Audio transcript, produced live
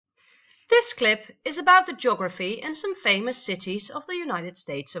This clip is about the geography and some famous cities of the United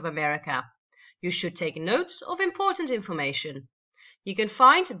States of America. You should take notes of important information. You can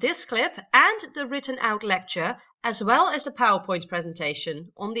find this clip and the written out lecture as well as the PowerPoint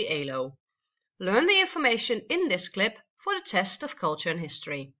presentation on the ALO. Learn the information in this clip for the test of culture and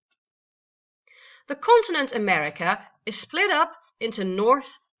history. The continent America is split up into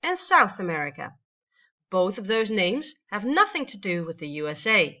North and South America. Both of those names have nothing to do with the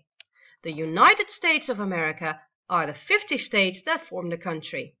USA. The United States of America are the 50 states that form the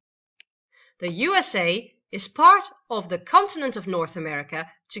country. The USA is part of the continent of North America,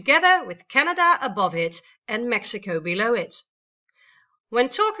 together with Canada above it and Mexico below it. When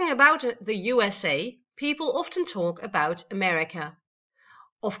talking about the USA, people often talk about America.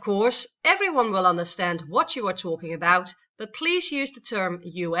 Of course, everyone will understand what you are talking about, but please use the term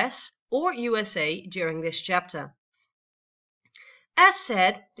US or USA during this chapter. As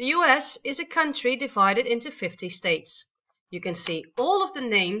said, the US is a country divided into 50 states. You can see all of the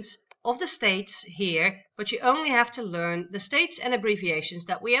names of the states here, but you only have to learn the states and abbreviations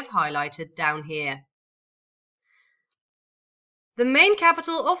that we have highlighted down here. The main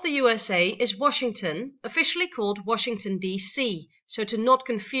capital of the USA is Washington, officially called Washington, D.C., so to not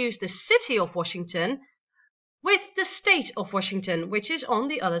confuse the city of Washington with the state of Washington, which is on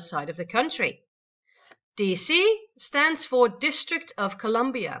the other side of the country. D.C. stands for District of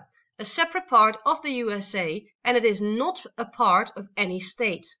Columbia, a separate part of the USA, and it is not a part of any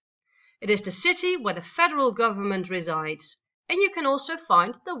state. It is the city where the federal government resides, and you can also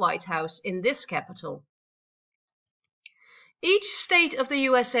find the White House in this capital. Each state of the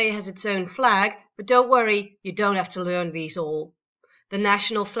USA has its own flag, but don't worry, you don't have to learn these all. The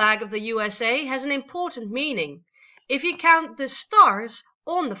national flag of the USA has an important meaning. If you count the stars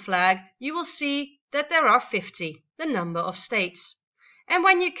on the flag, you will see that there are 50, the number of states. And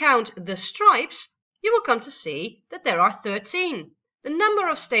when you count the stripes, you will come to see that there are 13, the number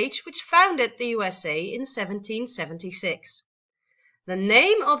of states which founded the USA in 1776. The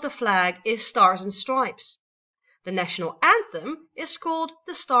name of the flag is Stars and Stripes. The national anthem is called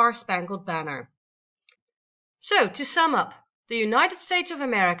the Star-Spangled Banner. So, to sum up, the United States of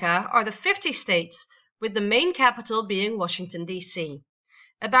America are the 50 states, with the main capital being Washington, D.C.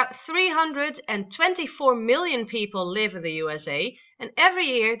 About 324 million people live in the USA, and every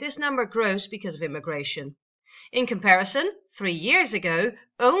year this number grows because of immigration. In comparison, 3 years ago,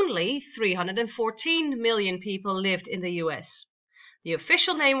 only 314 million people lived in the US. The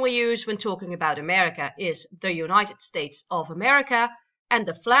official name we use when talking about America is the United States of America, and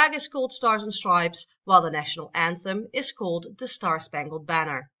the flag is called Stars and Stripes, while the national anthem is called the Star-Spangled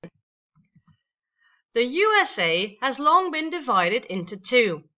Banner. The USA has long been divided into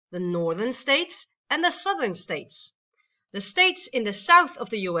two, the northern states and the southern states. The states in the south of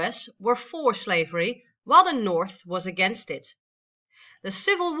the US were for slavery, while the north was against it. The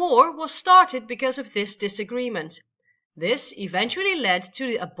Civil War was started because of this disagreement. This eventually led to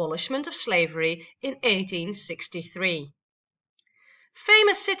the abolishment of slavery in 1863.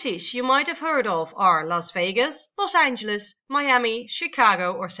 Famous cities you might have heard of are Las Vegas, Los Angeles, Miami,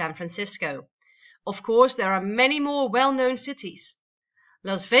 Chicago, or San Francisco. Of course, there are many more well-known cities.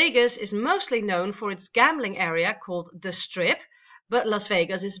 Las Vegas is mostly known for its gambling area called the Strip, but Las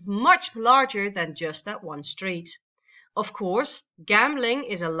Vegas is much larger than just that one street. Of course, gambling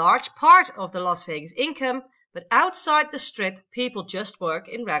is a large part of the Las Vegas income, but outside the Strip, people just work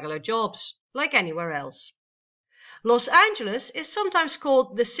in regular jobs, like anywhere else. Los Angeles is sometimes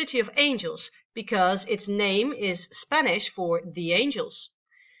called the City of Angels because its name is Spanish for the angels.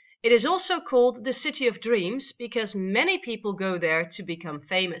 It is also called the City of Dreams because many people go there to become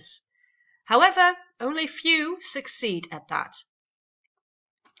famous. However, only few succeed at that.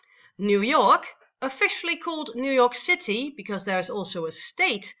 New York, officially called New York City because there is also a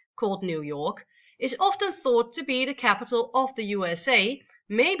state called New York, is often thought to be the capital of the USA,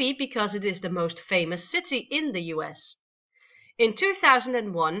 maybe because it is the most famous city in the US. In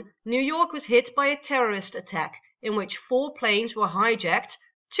 2001, New York was hit by a terrorist attack in which 4 planes were hijacked,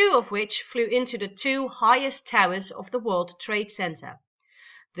 2 of which flew into the 2 highest towers of the World Trade Center.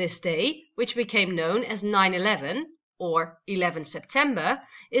 This day, which became known as 9/11, or 11 September,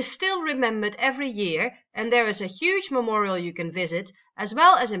 is still remembered every year, and there is a huge memorial you can visit, as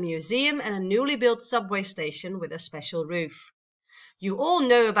well as a museum and a newly built subway station with a special roof. You all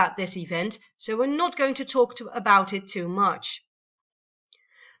know about this event, so we're not going to talk about it too much.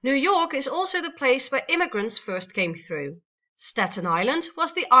 New York is also the place where immigrants first came through. Staten Island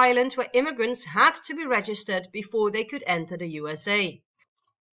was the island where immigrants had to be registered before they could enter the USA.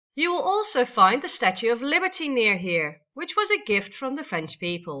 You will also find the Statue of Liberty near here, which was a gift from the French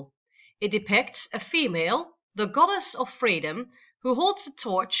people. It depicts a female, the goddess of freedom, who holds a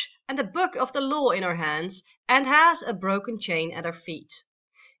torch and a book of the law in her hands and has a broken chain at her feet.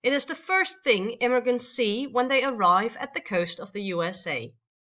 It is the first thing immigrants see when they arrive at the coast of the USA.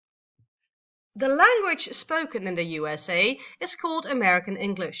 The language spoken in the USA is called American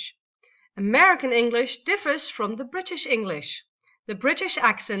English. American English differs from the British English. The British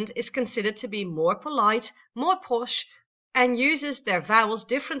accent is considered to be more polite, more posh, and uses their vowels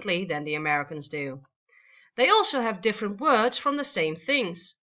differently than the Americans do. They also have different words from the same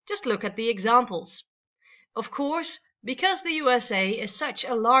things. Just look at the examples. Of course, because the USA is such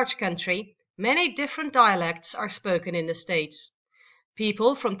a large country, many different dialects are spoken in the States.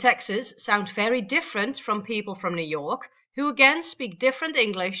 People from Texas sound very different from people from New York, who again speak different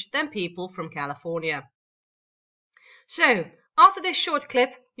English than people from California. So, after this short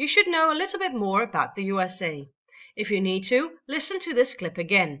clip, you should know a little bit more about the USA. If you need to, listen to this clip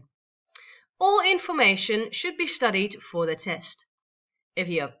again. All information should be studied for the test. If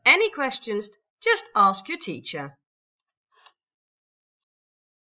you have any questions, just ask your teacher.